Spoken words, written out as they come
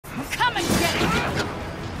Come and get it!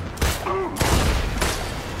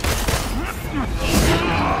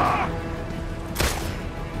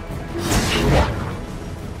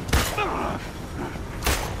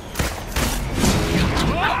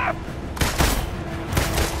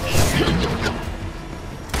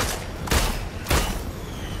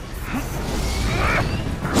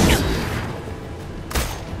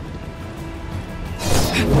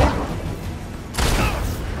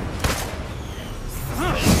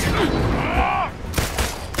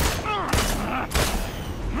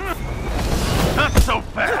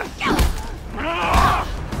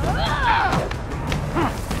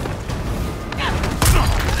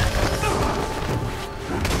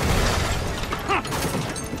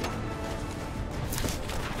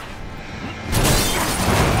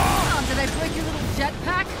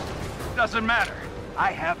 Doesn't matter.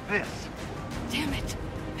 I have this. Damn it!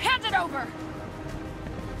 Hand it over!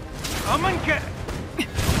 Come and get it!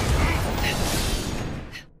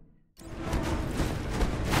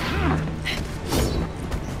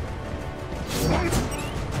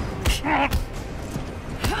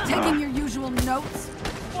 Taking your usual notes?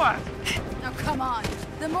 What? Now come on.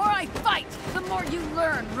 The more I fight, the more you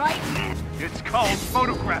learn, right? It's called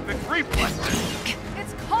photographic reflexes.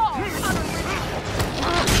 It's called unoriginal.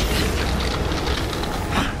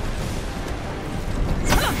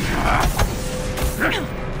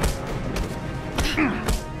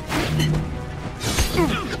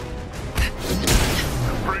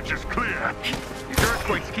 The bridge is clear. These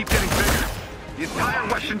earthquakes keep getting bigger. The entire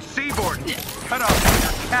western seaboard cut off from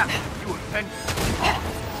your cap, you Avengers.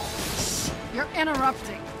 You're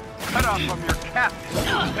interrupting. Cut off from your captain,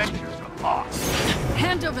 you Avengers are lost.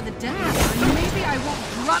 Hand over the detonator, and maybe I won't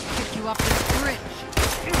drop kick you off this bridge.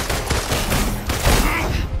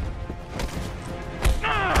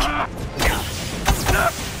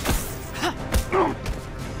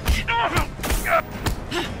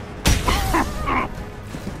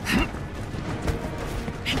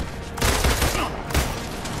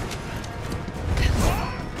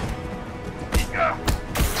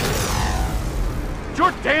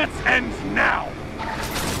 Your dance ends now!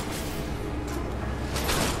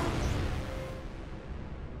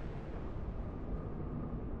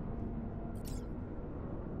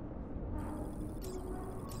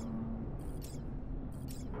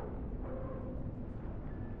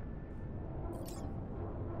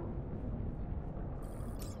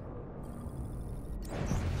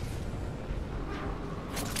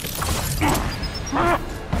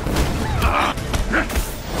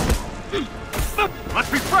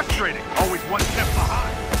 Must be frustrating, always one step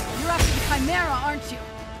behind. You're after the Chimera, aren't you?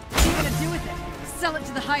 What are you gonna do with it? Sell it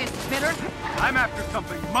to the highest bidder? I'm after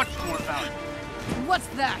something much more valuable. What's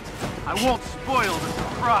that? I won't spoil the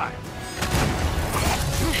surprise.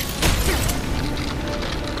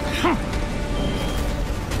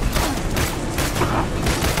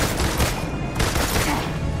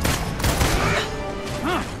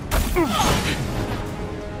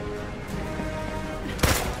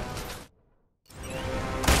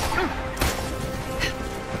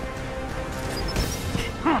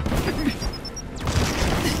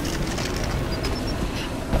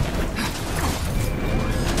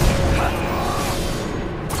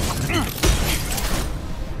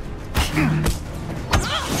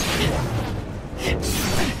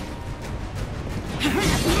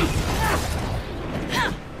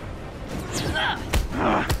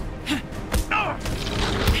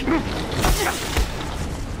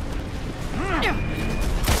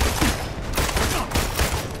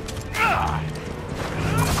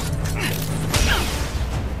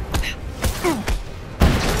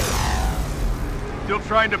 Still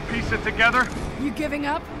trying to piece it together? You giving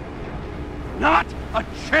up? Not a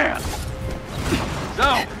chance!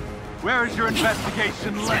 So, where is your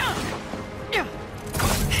investigation left?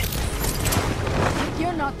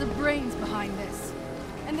 You're not the brains behind this.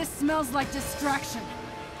 And this smells like distraction.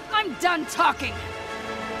 I'm done talking!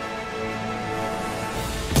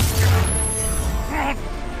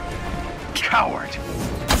 Coward!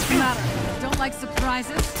 What's the matter? Don't like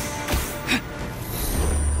surprises?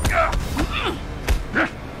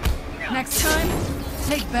 Next time,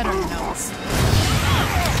 take better notes.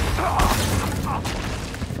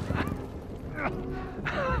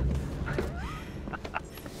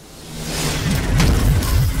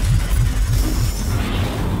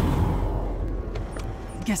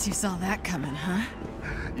 Guess you saw that coming, huh?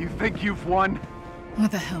 You think you've won?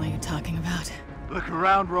 What the hell are you talking about? Look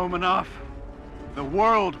around, Romanoff. The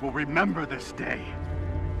world will remember this day.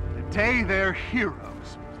 The day their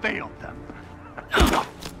heroes failed them.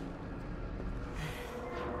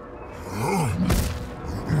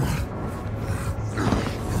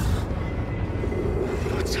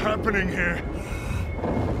 happening here?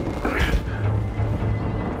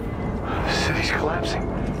 The city's collapsing.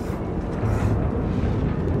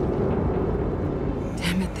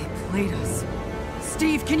 Damn it, they played us.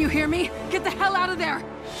 Steve, can you hear me? Get the hell out of there!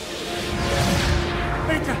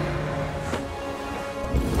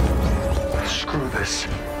 Screw this.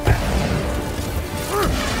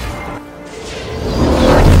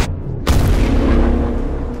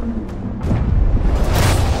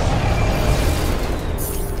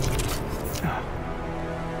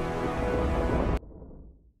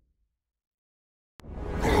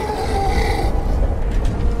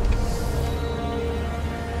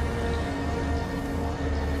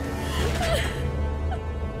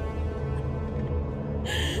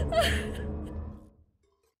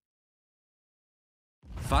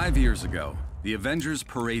 Five years ago, the Avengers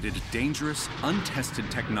paraded dangerous, untested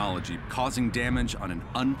technology causing damage on an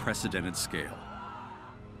unprecedented scale.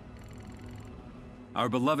 Our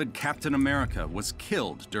beloved Captain America was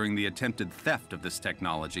killed during the attempted theft of this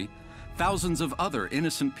technology. Thousands of other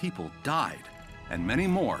innocent people died, and many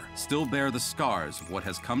more still bear the scars of what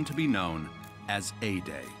has come to be known as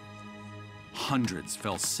A-Day. Hundreds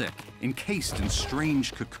fell sick, encased in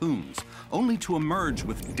strange cocoons, only to emerge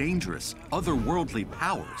with dangerous, otherworldly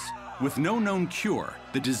powers. With no known cure,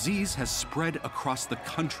 the disease has spread across the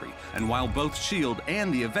country, and while both S.H.I.E.L.D.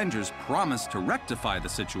 and the Avengers promised to rectify the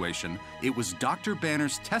situation, it was Dr.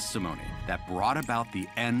 Banner's testimony that brought about the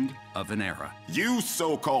end of an era. You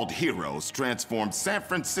so-called heroes transformed San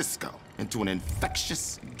Francisco into an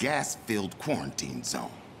infectious, gas-filled quarantine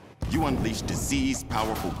zone. You unleashed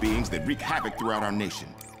disease-powerful beings that wreak havoc throughout our nation.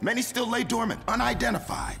 Many still lay dormant,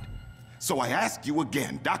 unidentified. So I ask you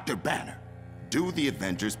again, Dr. Banner, do the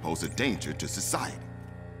Avengers pose a danger to society?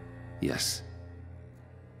 Yes.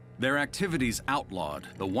 Their activities outlawed,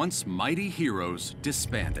 the once mighty heroes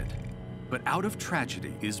disbanded. But out of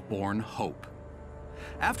tragedy is born hope.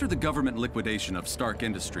 After the government liquidation of Stark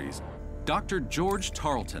Industries, Dr. George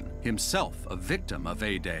Tarleton, himself a victim of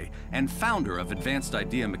A-Day and founder of Advanced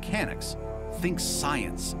Idea Mechanics, thinks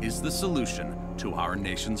science is the solution to our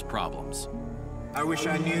nation's problems. I wish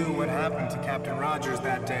I knew what happened to Captain Rogers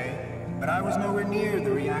that day, but I was nowhere near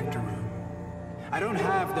the reactor room. I don't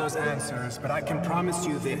have those answers, but I can promise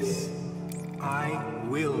you this. I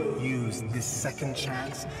will use this second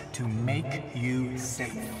chance to make you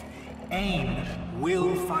safe. AIM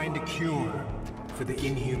will find a cure for the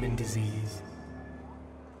inhuman disease.